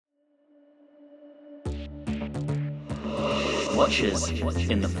Watchers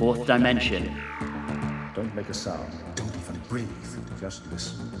in the Fourth Dimension. Don't make a sound. Don't even breathe. Just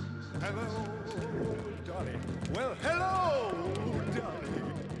listen. Hello, Dolly. Well, hello, Dolly.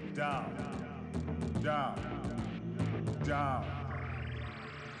 Down, down, down.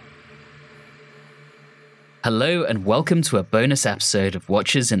 Hello and welcome to a bonus episode of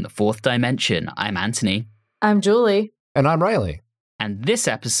Watchers in the Fourth Dimension. I'm Anthony. I'm Julie. And I'm Riley. And this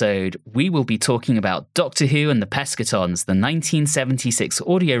episode, we will be talking about Doctor Who and the Pescatons, the 1976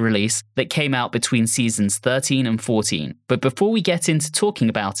 audio release that came out between seasons 13 and 14. But before we get into talking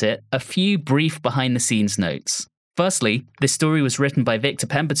about it, a few brief behind-the-scenes notes. Firstly, this story was written by Victor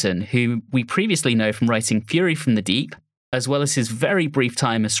Pemberton, who we previously know from writing Fury from the Deep, as well as his very brief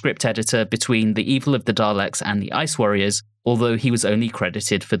time as script editor between The Evil of the Daleks and The Ice Warriors, although he was only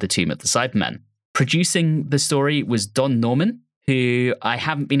credited for The Tomb of the Cybermen. Producing the story was Don Norman, who I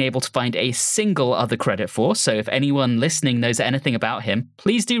haven't been able to find a single other credit for, so if anyone listening knows anything about him,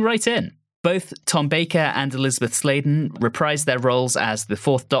 please do write in. Both Tom Baker and Elizabeth Sladen reprised their roles as the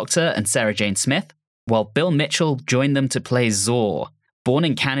Fourth Doctor and Sarah Jane Smith, while Bill Mitchell joined them to play Zor. Born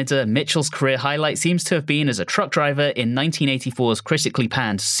in Canada, Mitchell's career highlight seems to have been as a truck driver in 1984's critically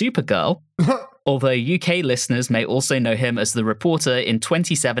panned Supergirl, although UK listeners may also know him as the reporter in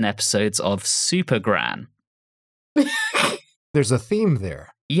 27 episodes of Supergran. There's a theme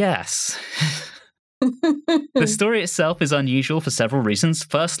there. Yes. The story itself is unusual for several reasons.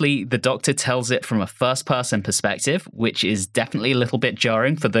 Firstly, the Doctor tells it from a first-person perspective, which is definitely a little bit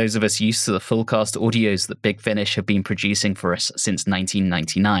jarring for those of us used to the full-cast audios that Big Finish have been producing for us since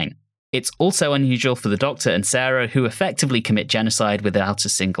 1999. It's also unusual for the Doctor and Sarah, who effectively commit genocide without a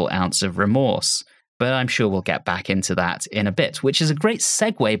single ounce of remorse. But I'm sure we'll get back into that in a bit, which is a great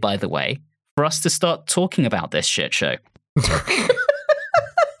segue, by the way, for us to start talking about this shit show.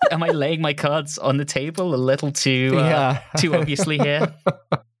 Am I laying my cards on the table a little too obviously here?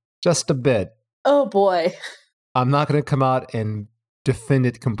 Just a bit. Oh boy. I'm not going to come out and defend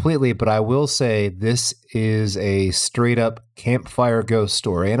it completely, but I will say this is a straight up campfire ghost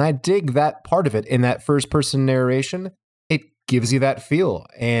story. And I dig that part of it in that first person narration. It gives you that feel.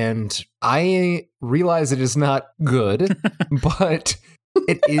 And I realize it is not good, but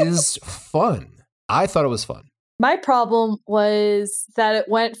it is fun. I thought it was fun. My problem was that it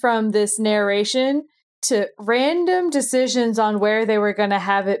went from this narration to random decisions on where they were going to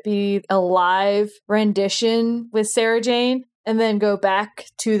have it be a live rendition with Sarah Jane and then go back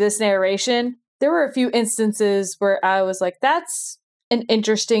to this narration. There were a few instances where I was like, that's an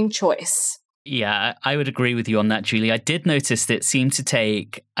interesting choice. Yeah, I would agree with you on that, Julie. I did notice that it seemed to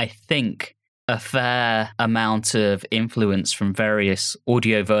take, I think, a fair amount of influence from various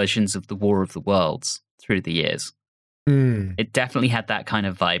audio versions of The War of the Worlds through the years. It definitely had that kind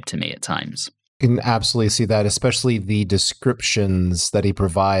of vibe to me at times. You can absolutely see that, especially the descriptions that he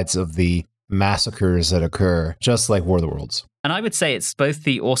provides of the massacres that occur, just like War of the Worlds. And I would say it's both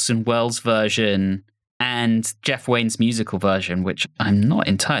the Orson Welles version and Jeff Wayne's musical version, which I'm not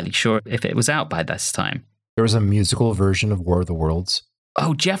entirely sure if it was out by this time. There was a musical version of War of the Worlds.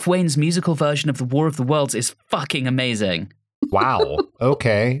 Oh, Jeff Wayne's musical version of the War of the Worlds is fucking amazing. Wow.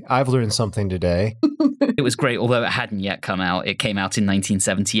 Okay. I've learned something today. It was great, although it hadn't yet come out. It came out in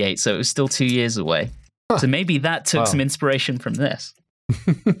 1978, so it was still 2 years away. Huh. So maybe that took some inspiration from this.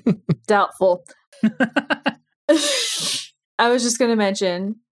 Doubtful. I was just going to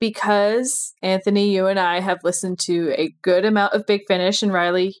mention, because Anthony, you and I have listened to a good amount of Big Finish, and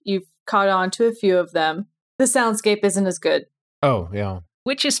Riley, you've caught on to a few of them, the soundscape isn't as good. Oh, yeah.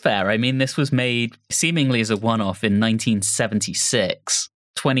 Which is fair. I mean, this was made seemingly as a one-off in 1976,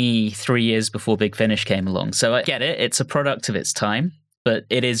 23 years before Big Finish came along. So I get it. It's a product of its time, but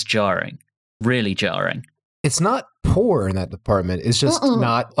it is jarring. Really jarring. It's not poor in that department. It's just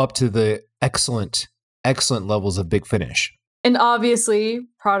not up to the excellent levels of Big Finish. And obviously,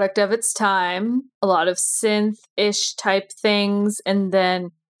 product of its time, a lot of synth-ish type things. And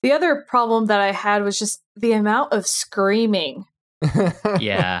then the other problem that I had was just the amount of screaming.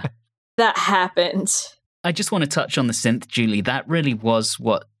 Yeah. That happened. I just want to touch on the synth, Julie. That really was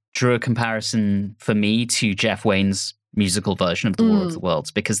what drew a comparison for me to Jeff Wayne's musical version of The War of the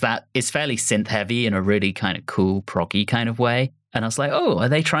Worlds, because that is fairly synth heavy in a really kind of cool, proggy kind of way. And I was like, oh, are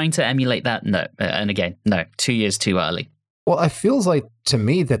they trying to emulate that? No. And again, no, 2 years too early. Well, it feels like to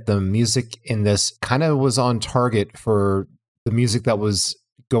me that the music in this kind of was on target for the music that was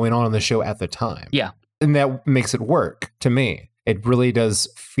going on the show at the time. Yeah. And that makes it work to me. It really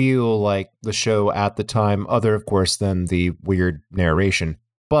does feel like the show at the time, other, of course, than the weird narration.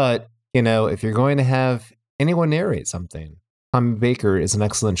 But, you know, if you're going to have anyone narrate something, Tom Baker is an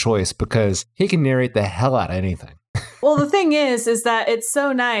excellent choice because he can narrate the hell out of anything. Well, the thing is that it's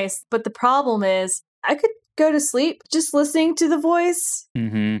so nice, but the problem is I could go to sleep just listening to the voice.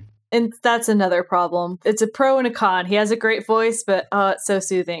 Mm-hmm. And that's another problem. It's a pro and a con. He has a great voice, but it's so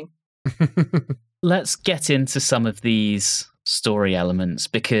soothing. Let's get into some of these story elements,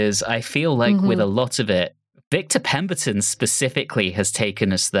 because I feel like with a lot of it, Victor Pemberton specifically has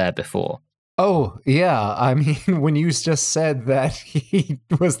taken us there before. Oh, yeah. I mean, when you just said that he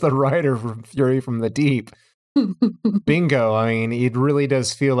was the writer from Fury from the Deep, bingo. I mean, it really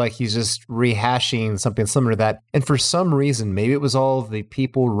does feel like he's just rehashing something similar to that. And for some reason, maybe it was all the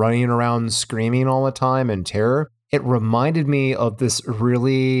people running around screaming all the time in terror. It reminded me of this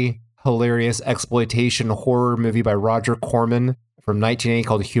really hilarious exploitation horror movie by Roger Corman from 1980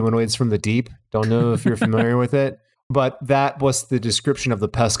 called Humanoids from the Deep. Don't know if you're familiar with it, but that was the description of the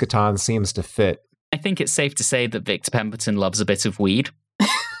Pescatons seems to fit. I think it's safe to say that Victor Pemberton loves a bit of weed.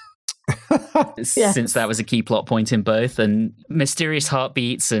 Yes. Since that was a key plot point in both, and mysterious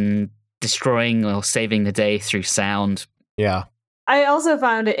heartbeats and destroying or saving the day through sound. Yeah. I also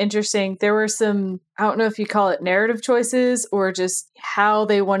found it interesting. There were some, I don't know if you call it narrative choices or just how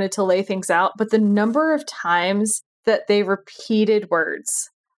they wanted to lay things out, but the number of times that they repeated words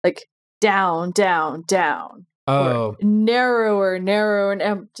like down, down, down. Oh, Narrower, narrower. And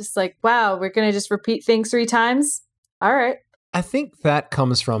I'm just like, wow, we're going to just repeat things 3 times? All right. I think that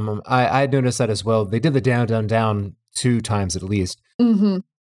comes from, I noticed that as well. They did the down, down, down 2 times at least. Mm-hmm.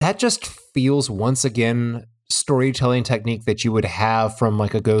 That just feels, once again, storytelling technique that you would have from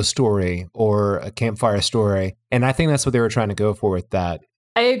like a ghost story or a campfire story. And I think that's what they were trying to go for with that.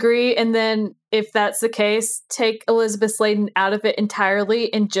 I agree. And then if that's the case, take Elizabeth Sladen out of it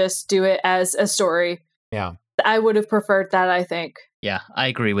entirely and just do it as a story. Yeah. I would have preferred that, I think. Yeah, I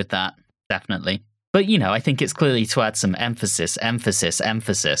agree with that. Definitely. But, you know, I think it's clearly to add some emphasis. Yes.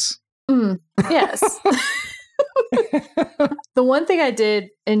 The one thing I did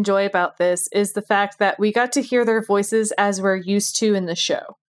enjoy about this is the fact that we got to hear their voices as we're used to in the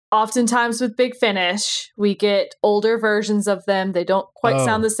show. Oftentimes with Big Finish, we get older versions of them. They don't quite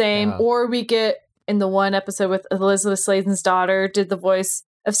sound the same. Yeah. Or we get, in the one episode with Elizabeth Sladen's daughter, did the voice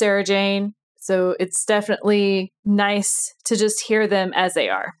of Sarah Jane. So it's definitely nice to just hear them as they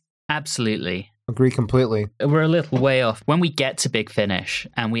are. Absolutely. Agree completely. We're a little way off. When we get to Big Finish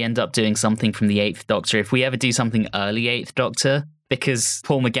and we end up doing something from the 8th Doctor, if we ever do something early 8th Doctor, because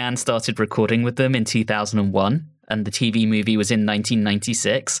Paul McGann started recording with them in 2001 and the TV movie was in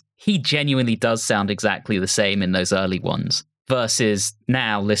 1996, he genuinely does sound exactly the same in those early ones. Versus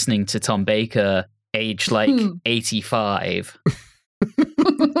now listening to Tom Baker, age like 85,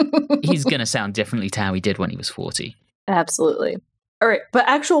 he's going to sound differently to how he did when he was 40. Absolutely. All right, but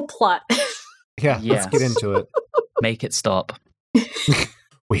actual plot. Yeah, Yes. let's get into it. Make it stop.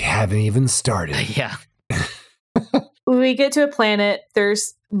 We haven't even started. Yeah. We get to a planet.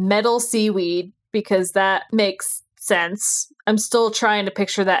 There's metal seaweed because that makes sense. I'm still trying to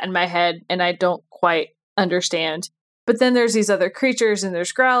picture that in my head and I don't quite understand. But then there's these other creatures and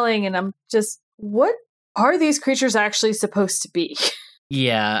there's growling and I'm just, what are these creatures actually supposed to be?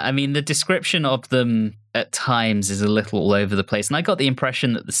 Yeah, I mean, the description of them at times is a little all over the place. And I got the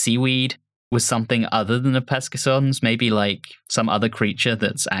impression that the seaweed was something other than the Pescatons, maybe like some other creature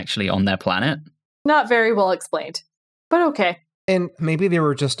that's actually on their planet. Not very well explained, but okay. And maybe they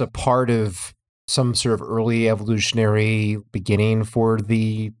were just a part of some sort of early evolutionary beginning for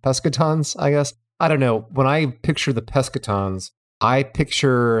the Pescatons, I guess. I don't know. When I picture the Pescatons, I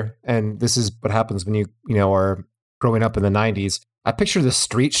picture, and this is what happens when you are growing up in the 90s, I picture the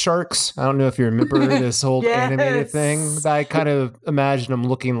Street Sharks. I don't know if you remember this old animated thing. I kind of imagine them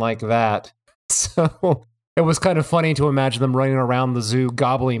looking like that. So it was kind of funny to imagine them running around the zoo,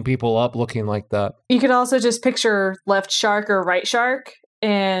 gobbling people up looking like that. You could also just picture left shark or right shark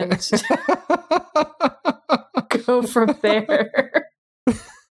and go from there.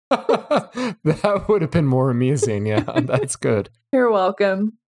 That would have been more amusing. Yeah, that's good. You're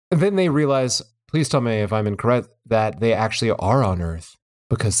welcome. And then they realize, please tell me if I'm incorrect, that they actually are on Earth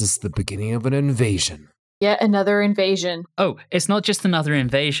because this is the beginning of an invasion. Yet another invasion. Oh, it's not just another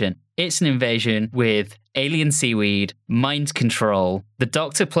invasion. It's an invasion with alien seaweed, mind control, the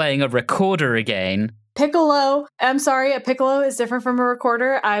Doctor playing a recorder again. Piccolo. I'm sorry, a piccolo is different from a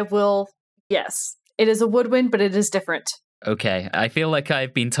recorder. Yes. It is a woodwind, but it is different. Okay, I feel like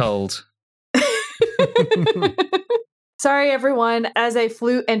I've been told. Sorry, everyone. As a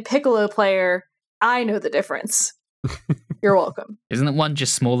flute and piccolo player, I know the difference. You're welcome. Isn't one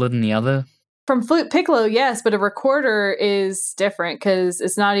just smaller than the other? From flute piccolo, yes, but a recorder is different because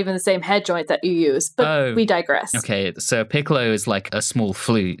it's not even the same head joint that you use. But we digress. Okay, so a piccolo is like a small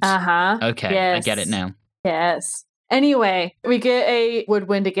flute. Uh-huh. Okay, yes. I get it now. Yes. Anyway, we get a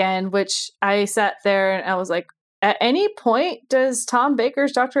woodwind again, which I sat there and I was like, at any point, does Tom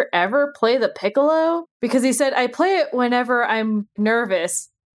Baker's doctor ever play the piccolo? Because he said, I play it whenever I'm nervous.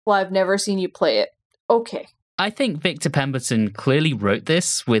 Well, I've never seen you play it. Okay. I think Victor Pemberton clearly wrote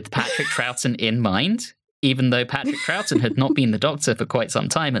this with Patrick Troughton in mind, even though Patrick Troughton had not been the doctor for quite some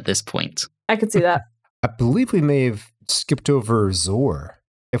time at this point. I could see that. I believe we may have skipped over Zor,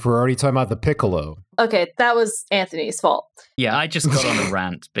 if we're already talking about the piccolo. Okay, that was Anthony's fault. Yeah, I just got on a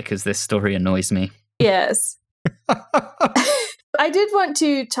rant because this story annoys me. Yes. I did want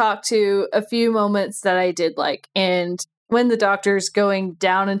to talk to a few moments that I did like. And when the doctor's going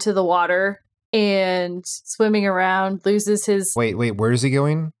down into the water and swimming around, loses his... Wait, where's he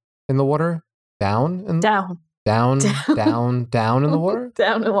going in the water? Down? Down. Down in the water?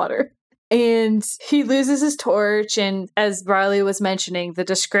 Down in the water. And he loses his torch. And as Riley was mentioning, the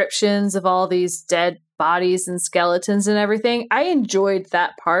descriptions of all these dead bodies and skeletons and everything, I enjoyed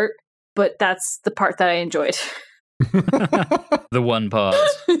that part, but that's the part that I enjoyed. The one part.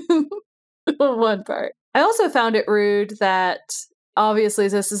 The one part. I also found it rude that obviously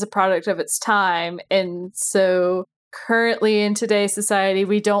this is a product of its time. And so currently in today's society,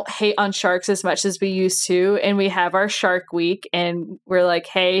 we don't hate on sharks as much as we used to. And we have our Shark Week and we're like,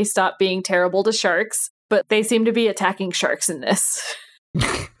 hey, stop being terrible to sharks. But they seem to be attacking sharks in this.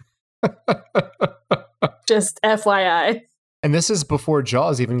 Just FYI. And this is before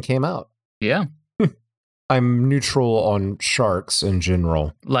Jaws even came out. Yeah. I'm neutral on sharks in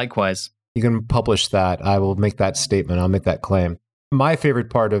general. Likewise. You can publish that. I will make that statement. I'll make that claim. My favorite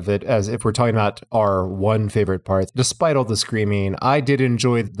part of it, as if we're talking about our one favorite part, despite all the screaming, I did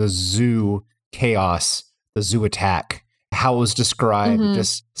enjoy the zoo chaos, the zoo attack. How it was described, It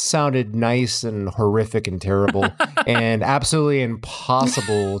just sounded nice and horrific and terrible and absolutely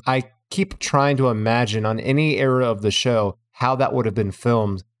impossible. I keep trying to imagine on any era of the show how that would have been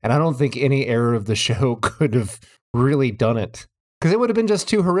filmed. And I don't think any era of the show could have really done it. Because it would have been just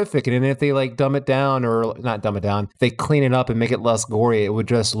too horrific. And if they like dumb it down or not dumb it down, they clean it up and make it less gory, it would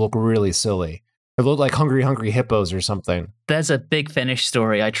just look really silly. It looked like Hungry Hungry Hippos or something. There's a Big Finish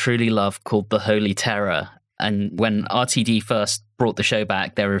story I truly love called The Holy Terror. And when RTD first brought the show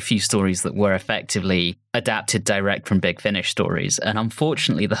back, there were a few stories that were effectively adapted direct from Big Finish stories. And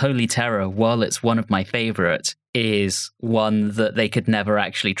unfortunately, The Holy Terror, while it's one of my favorite, is one that they could never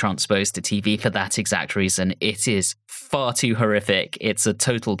actually transpose to TV for that exact reason. It is far too horrific. It's a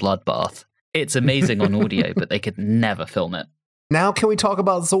total bloodbath. It's amazing on audio, but they could never film it. Now, can we talk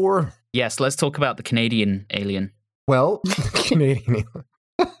about Zor? Yes, let's talk about the Canadian alien. Well, Canadian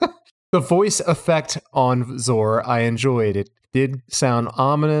alien. The voice effect on Zor, I enjoyed. It did sound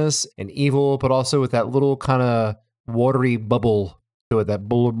ominous and evil, but also with that little kind of watery bubble to it, that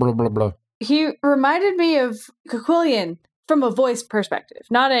blah, blah, blah, blah. He reminded me of Quillian from a voice perspective,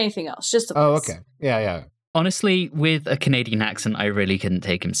 not anything else, just a voice. Oh, okay. Yeah. Honestly, with a Canadian accent, I really couldn't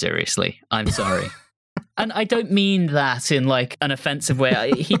take him seriously. I'm sorry. And I don't mean that in like an offensive way.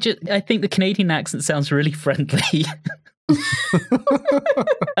 I think the Canadian accent sounds really friendly.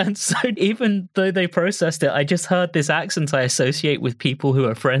 And so even though they processed it, I just heard this accent I associate with people who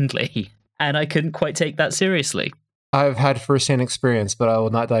are friendly. And I couldn't quite take that seriously. I've had firsthand experience, but I will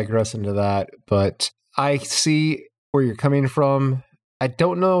not digress into that. But I see where you're coming from. I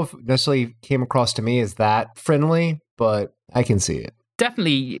don't know if it necessarily came across to me as that friendly, but I can see it.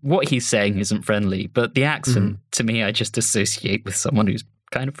 Definitely what he's saying isn't friendly, but the accent, to me, I just associate with someone who's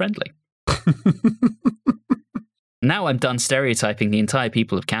kind of friendly. Now I'm done stereotyping the entire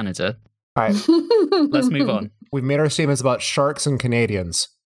people of Canada. All right. Let's move on. We've made our statements about sharks and Canadians.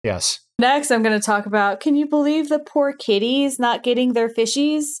 Yes. Next, I'm going to talk about, can you believe the poor kitties not getting their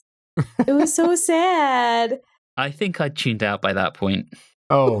fishies? It was so sad. I think I tuned out by that point.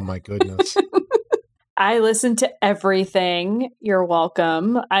 Oh, my goodness. I listened to everything. You're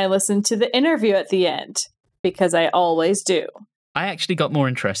welcome. I listened to the interview at the end, because I always do. I actually got more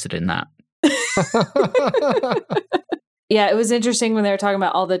interested in that. Yeah, it was interesting when they were talking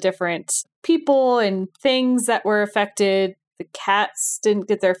about all the different people and things that were affected. The cats didn't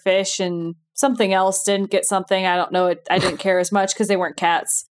get their fish and something else didn't get something. I don't know. I didn't care as much because they weren't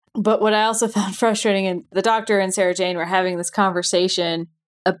cats. But what I also found frustrating, and the doctor and Sarah Jane were having this conversation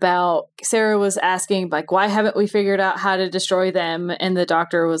about, Sarah was asking, like, why haven't we figured out how to destroy them? And the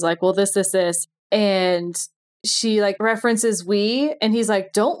doctor was like, well, this. And she like references we, and he's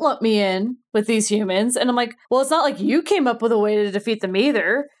like, don't lump me in with these humans. And I'm like, well, it's not like you came up with a way to defeat them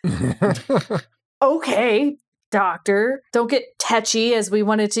either. Okay, doctor, don't get tetchy, as we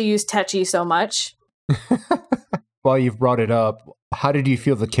wanted to use tetchy so much. while you've brought it up, how did you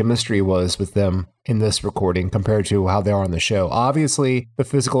feel the chemistry was with them in this recording compared to how they are on the show? Obviously, the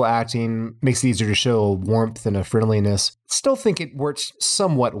physical acting makes it easier to show a warmth and a friendliness. Still think it worked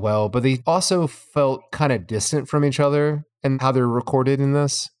somewhat well, but they also felt kind of distant from each other and how they're recorded in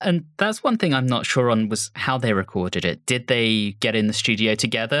this. And that's one thing I'm not sure on was how they recorded it. Did they get in the studio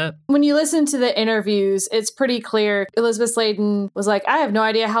together? When you listen to the interviews, it's pretty clear. Elizabeth Sladen was like, I have no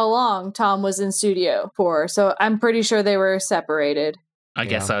idea how long Tom was in studio for. So I'm pretty sure they were separated. I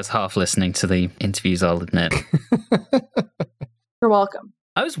guess I was half listening to the interviews, I'll admit. You're welcome.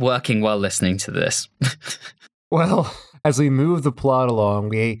 I was working while listening to this. Well, as we move the plot along,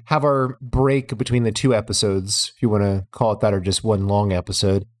 we have our break between the two episodes, if you want to call it that, or just one long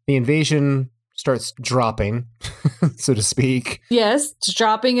episode. The invasion starts dropping, so to speak. Yes,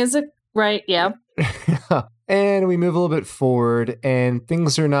 dropping is a right, yeah. And we move a little bit forward, and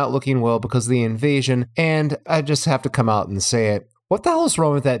things are not looking well because of the invasion. And I just have to come out and say it. What the hell is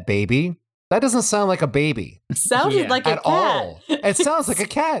wrong with that baby? That doesn't sound like a baby. Sounded like a at cat. all. It sounds like a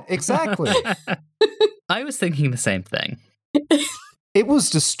cat, exactly. I was thinking the same thing. It was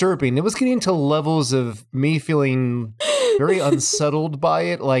disturbing. It was getting to levels of me feeling very unsettled by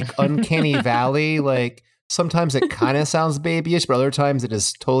it, like Uncanny Valley. Like sometimes it kind of sounds babyish, but other times it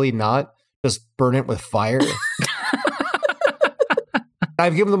is totally not. Just burn it with fire.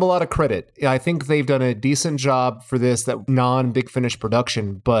 I've given them a lot of credit. I think they've done a decent job for this, that non-Big Finish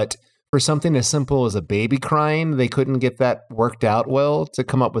production, but for something as simple as a baby crying, they couldn't get that worked out well to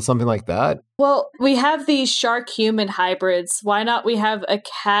come up with something like that. Well, we have these shark-human hybrids. Why not we have a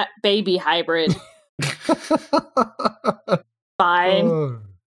cat-baby hybrid? Fine.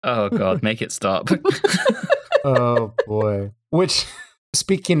 Oh, God, make it stop. Oh, boy. Which,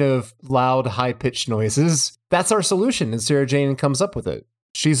 speaking of loud, high-pitched noises, that's our solution, and Sarah Jane comes up with it.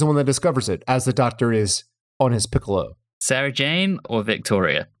 She's the one that discovers it, as the doctor is on his piccolo. Sarah Jane or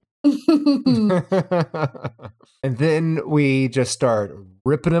Victoria? And then we just start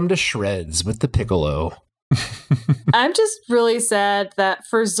ripping them to shreds with the piccolo. I'm just really sad that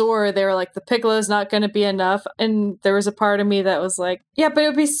for Zor, they were like, the piccolo's not going to be enough. And there was a part of me that was like, yeah, but it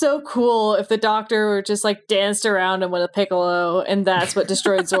would be so cool if the doctor were just like danced around him with a piccolo and that's what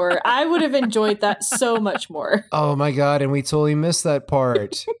destroyed Zor. I would have enjoyed that so much more. Oh my God, and we totally missed that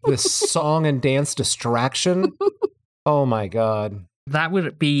part. This song and dance distraction. Oh my God. That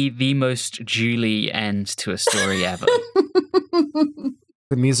would be the most Julie end to a story ever.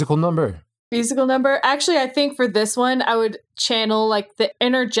 The musical number. Musical number. Actually, I think for this one, I would channel like the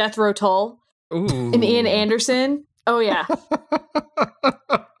inner Jethro Tull and Ian Anderson. Oh, yeah.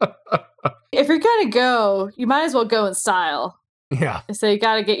 If you're going to go, you might as well go in style. Yeah. So you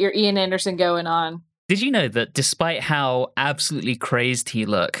got to get your Ian Anderson going on. Did you know that despite how absolutely crazed he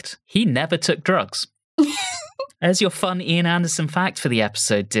looked, he never took drugs? There's your fun Ian Anderson fact for the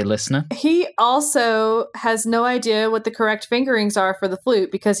episode, dear listener. He also has no idea what the correct fingerings are for the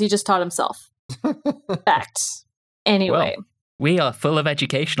flute because he just taught himself. Fact. Anyway. Well, we are full of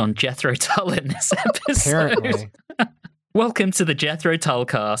education on Jethro Tull in this episode. Apparently. Welcome to the Jethro Tull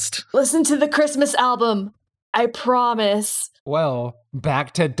cast. Listen to the Christmas album. I promise. Well,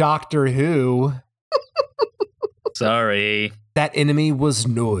 back to Doctor Who. Sorry. That enemy was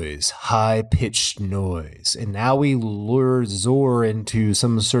noise, high-pitched noise, and now we lure Zor into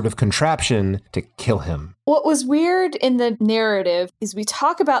some sort of contraption to kill him. What was weird in the narrative is we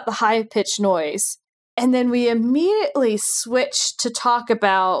talk about the high-pitched noise, and then we immediately switch to talk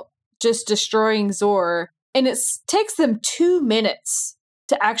about just destroying Zor, and it takes them 2 minutes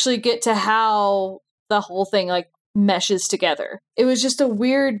to actually get to how the whole thing like meshes together. It was just a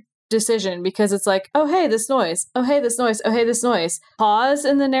weird decision because it's like, oh hey, this noise, oh hey, this noise, oh hey, this noise. Pause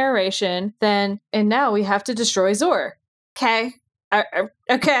in the narration, then and now we have to destroy Zor. Okay,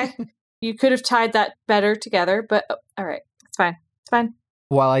 okay. You could have tied that better together, but all right, it's fine. It's fine.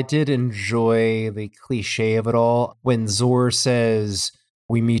 While I did enjoy the cliche of it all, when Zor says,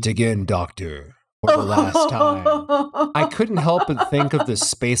 "We meet again, Doctor, for the last time," I couldn't help but think of the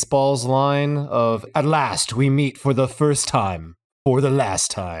Spaceballs line of, "At last, we meet for the first time, for the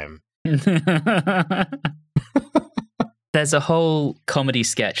last time." There's a whole comedy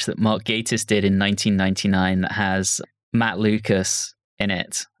sketch that Mark Gatiss did in 1999 that has Matt Lucas in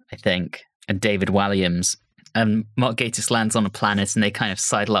it, I think, and David Walliams. And Mark Gatiss lands on a planet and they kind of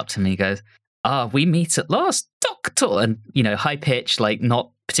sidle up to him and he goes, we meet at last, Doctor. And, high pitch, like not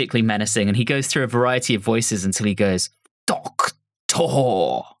particularly menacing. And he goes through a variety of voices until he goes, Doctor.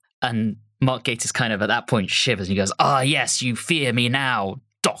 And Mark Gatiss kind of at that point shivers and he goes, yes, you fear me now,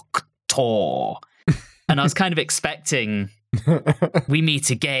 Doctor. And I was kind of expecting, we meet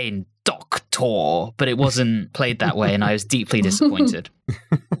again, Doctor. Tor, but it wasn't played that way, and I was deeply disappointed.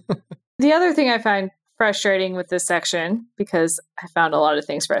 The other thing I find frustrating with this section, because I found a lot of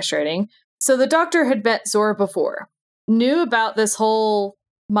things frustrating. So the Doctor had met Zor before, knew about this whole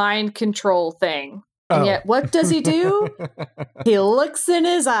mind control thing. And yet, what does he do? He looks in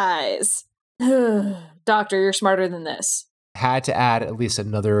his eyes. Doctor, you're smarter than this. Had to add at least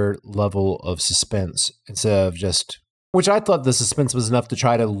another level of suspense instead of just, which I thought the suspense was enough to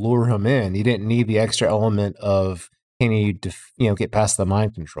try to lure him in. You didn't need the extra element of, can you, get past the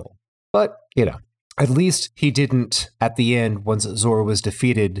mind control? But, at least he didn't, at the end, once Zor was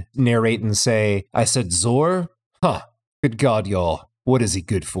defeated, narrate and say, I said, Zor? Huh. Good God, y'all. What is he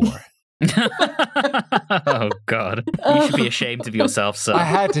good for? Oh, God. You should be ashamed of yourself, sir. I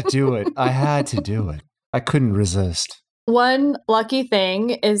had to do it. I couldn't resist. One lucky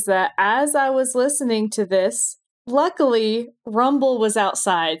thing is that as I was listening to this, luckily, Rumble was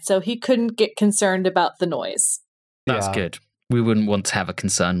outside, so he couldn't get concerned about the noise. That's good. We wouldn't want to have a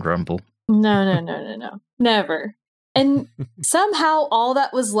concerned Rumble. No. Never. And somehow all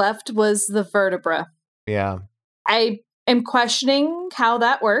that was left was the vertebra. Yeah. I am questioning how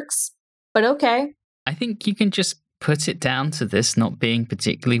that works, but okay. I think you can just put it down to this not being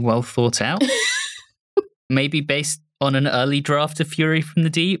particularly well thought out. Maybe based on an early draft of Fury from the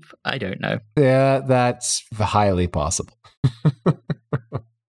Deep? I don't know. Yeah, that's highly possible.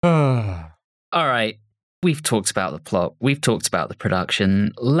 All right. We've talked about the plot. We've talked about the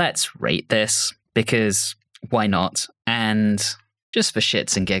production. Let's rate this, because why not? And just for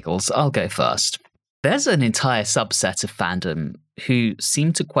shits and giggles, I'll go first. There's an entire subset of fandom who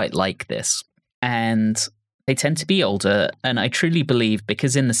seem to quite like this. And they tend to be older. And I truly believe,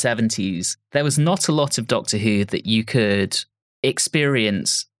 because in the 70s, there was not a lot of Doctor Who that you could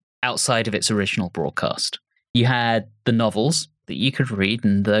experience outside of its original broadcast. You had the novels that you could read,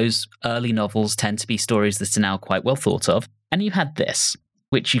 and those early novels tend to be stories that are now quite well thought of. And you had this,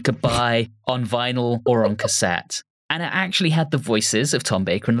 which you could buy on vinyl or on cassette. And it actually had the voices of Tom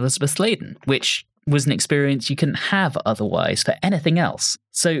Baker and Elizabeth Sladen, which was an experience you couldn't have otherwise for anything else.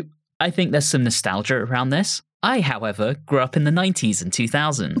 So I think there's some nostalgia around this. I, however, grew up in the 90s and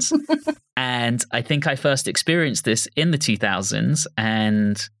 2000s. And I think I first experienced this in the 2000s,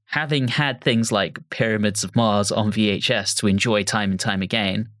 and having had things like Pyramids of Mars on VHS to enjoy time and time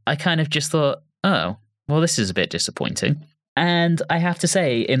again, I kind of just thought, oh, well, this is a bit disappointing. And I have to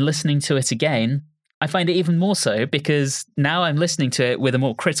say, in listening to it again, I find it even more so, because now I'm listening to it with a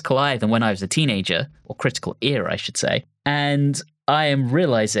more critical eye than when I was a teenager, or critical ear, I should say. And I am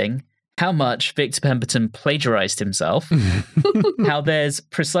realizing how much Victor Pemberton plagiarized himself, how there's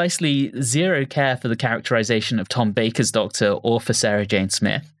precisely zero care for the characterization of Tom Baker's Doctor or for Sarah Jane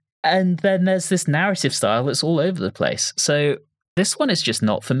Smith. And then there's this narrative style that's all over the place. So this one is just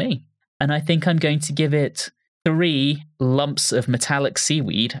not for me. And I think I'm going to give it 3 lumps of metallic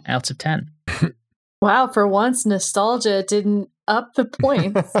seaweed out of 10. Wow, for once, nostalgia didn't up the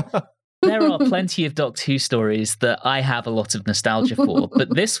points. There are plenty of Doctor Who stories that I have a lot of nostalgia for,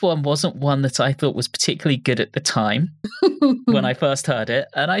 but this one wasn't one that I thought was particularly good at the time when I first heard it,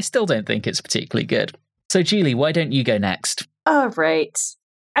 and I still don't think it's particularly good. So, Julie, why don't you go next? All right.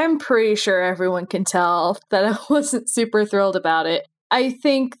 I'm pretty sure everyone can tell that I wasn't super thrilled about it. I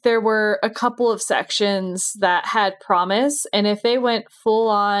think there were a couple of sections that had promise, and if they went full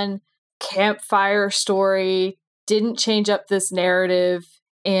on campfire story, didn't change up this narrative,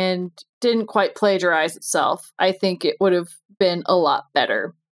 and didn't quite plagiarize itself, I think it would have been a lot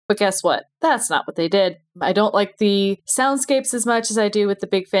better. But guess what? That's not what they did. I don't like the soundscapes as much as I do with the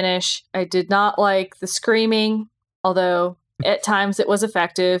Big Finish. I did not like the screaming, although at times it was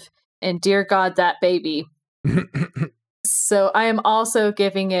effective. And dear God, that baby. So I am also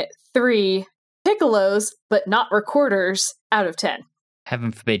giving it 3 piccolos, but not recorders, out of 10.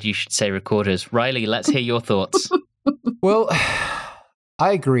 Heaven forbid you should say recorders. Riley, let's hear your thoughts. Well,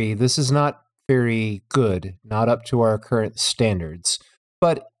 I agree. This is not very good, not up to our current standards,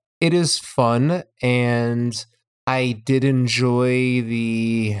 but it is fun, and I did enjoy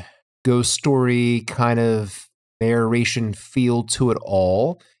the ghost story kind of narration feel to it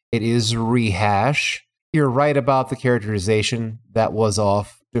all. It is rehash. You're right about the characterization. That was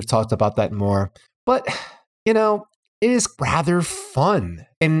off. We've talked about that more. But, it is rather fun.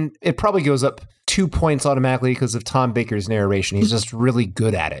 And it probably goes up 2 points automatically because of Tom Baker's narration. He's just really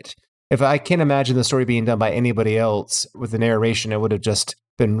good at it. If I can't imagine the story being done by anybody else with the narration, it would have just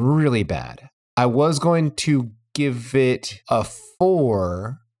been really bad. I was going to give it a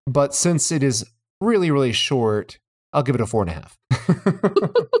 4, but since it is really, really short, I'll give it a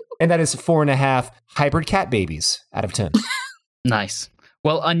 4.5. And that is 4.5 hybrid cat babies out of 10. Nice.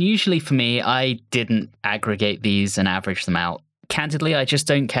 Well, unusually for me, I didn't aggregate these and average them out. Candidly, I just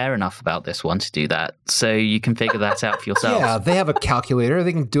don't care enough about this one to do that. So you can figure that out for yourselves. Yeah, they have a calculator.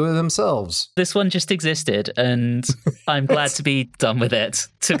 They can do it themselves. This one just existed, and I'm glad to be done with it,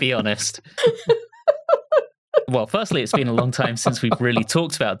 to be honest. Well, firstly, it's been a long time since we've really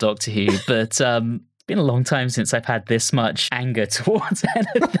talked about Doctor Who, but it's been a long time since I've had this much anger towards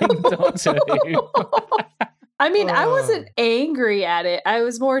anything Doctor Who. I mean, I wasn't angry at it. I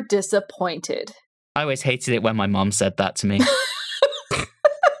was more disappointed. I always hated it when my mom said that to me.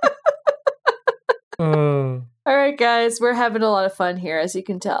 All right, guys, we're having a lot of fun here, as you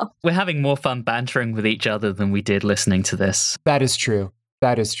can tell. We're having more fun bantering with each other than we did listening to this. That is true.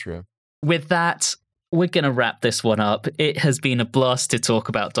 That is true. With that, we're going to wrap this one up. It has been a blast to talk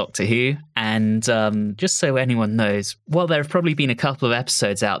about Doctor Who. And just so anyone knows, while there have probably been a couple of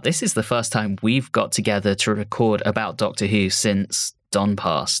episodes out, this is the first time we've got together to record about Doctor Who since Don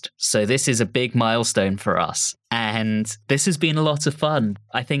passed. So this is a big milestone for us. And this has been a lot of fun.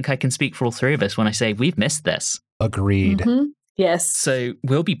 I think I can speak for all three of us when I say we've missed this. Agreed. Mm-hmm. Yes. So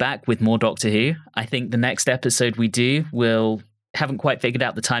we'll be back with more Doctor Who. I think the next episode we do will... haven't quite figured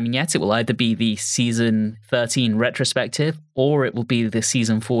out the timing yet. It will either be the season 13 retrospective or it will be the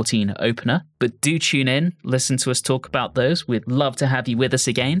season 14 opener. But do tune in, listen to us talk about those. We'd love to have you with us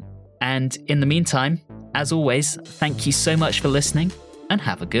again. And in the meantime, as always, thank you so much for listening and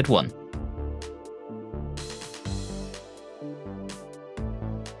have a good one.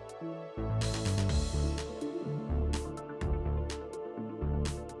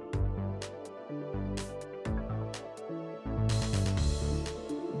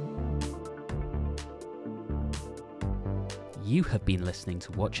 You have been listening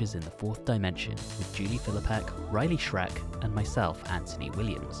to Watchers in the Fourth Dimension with Julie Philippek, Riley Schreck, and myself, Anthony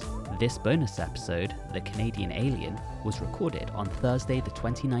Williams. This bonus episode, The Canadian Alien, was recorded on Thursday the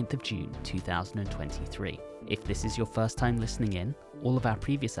 29th of June 2023. If this is your first time listening in, all of our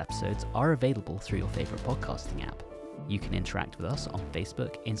previous episodes are available through your favourite podcasting app. You can interact with us on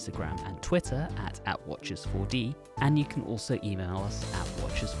Facebook, Instagram, and Twitter at @Watchers4D, and you can also email us at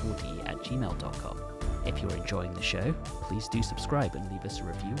watchers4d@gmail.com. If you're enjoying the show, please do subscribe and leave us a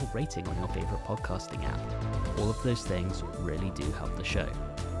review or rating on your favourite podcasting app. All of those things really do help the show.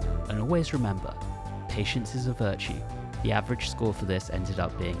 And always remember, patience is a virtue. The average score for this ended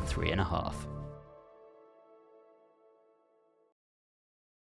up being 3.5.